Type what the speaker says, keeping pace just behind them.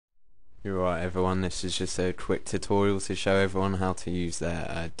You're right everyone, this is just a quick tutorial to show everyone how to use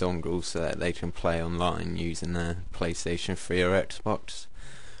their dongle so that they can play online using their PlayStation 3 or Xbox.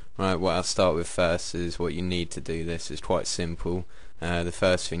 Right, what I'll start with first is what you need to do this. Is quite simple. The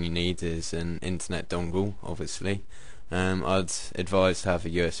first thing you need is an internet dongle, obviously. I'd advise to have a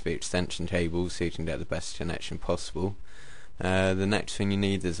USB extension cable so you can get the best connection possible. The next thing you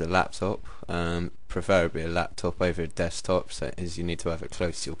need is a laptop, preferably a laptop over a desktop, so as you need to have it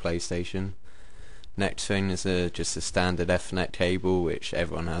close to your PlayStation. Next thing is just a standard Ethernet cable, which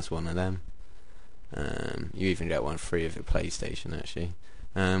everyone has one of them. You even get one free of your PlayStation actually.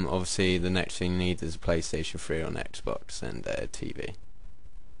 Obviously the next thing you need is a PlayStation 3 or an Xbox and a TV.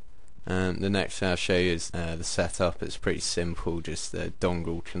 The next thing I'll show you is the setup. It's pretty simple, just the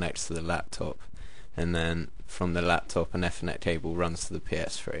dongle connects to the laptop, and then from the laptop an Ethernet cable runs to the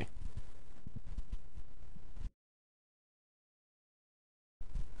PS3.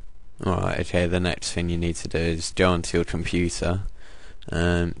 Alright, okay, the next thing you need to do is go onto your computer,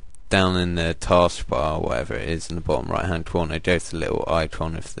 down in the taskbar, whatever it is, in the bottom right hand corner, go to the little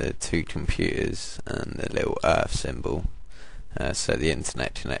icon of the two computers and the little earth symbol, so the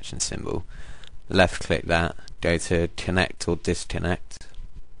internet connection symbol. Left click that, go to connect or disconnect.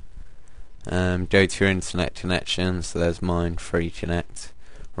 Go to your internet connection, so there's mine, free connect.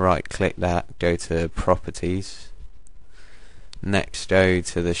 Right click that, go to properties. Next go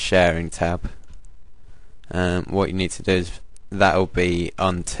to the sharing tab. What you need to do is, that'll be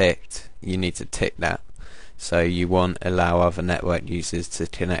unticked, you need to tick that. So you want allow other network users to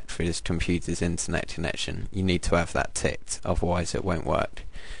connect through this computer's internet connection. You need to have that ticked, otherwise it won't work.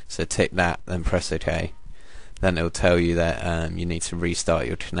 So tick that, then press OK. Then it'll tell you that you need to restart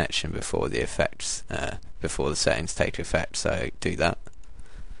your connection before the settings take effect. So do that.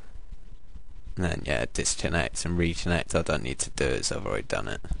 And then yeah, disconnect and reconnect. I don't need to do it as I've already done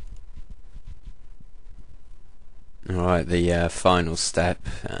it. Alright, the final step,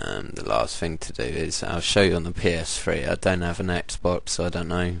 the last thing to do is, I'll show you on the PS3. I don't have an Xbox, so I don't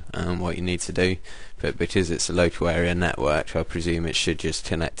know what you need to do, but because it's a local area network, I presume it should just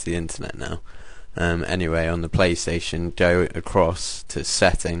connect to the internet now. Anyway, on the PlayStation, go across to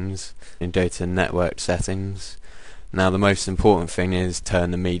settings and go to network settings. Now the most important thing is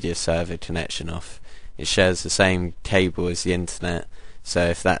turn the media server connection off. It shares the same cable as the internet, so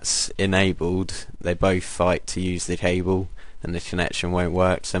if that's enabled, they both fight to use the cable and the connection won't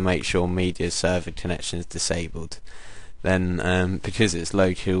work, so make sure media server connection is disabled. Then because it's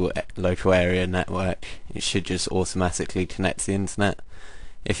local area network, it should just automatically connect to the internet.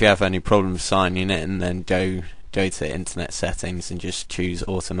 If you have any problems signing in, then go to internet settings and just choose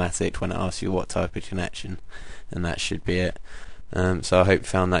automatic when it asks you what type of connection, and that should be it. So I hope you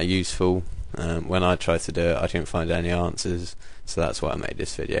found that useful. When I tried to do it, I didn't find any answers, so that's why I made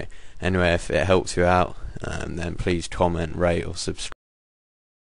this video. Anyway, if it helps you out, then please comment, rate or subscribe.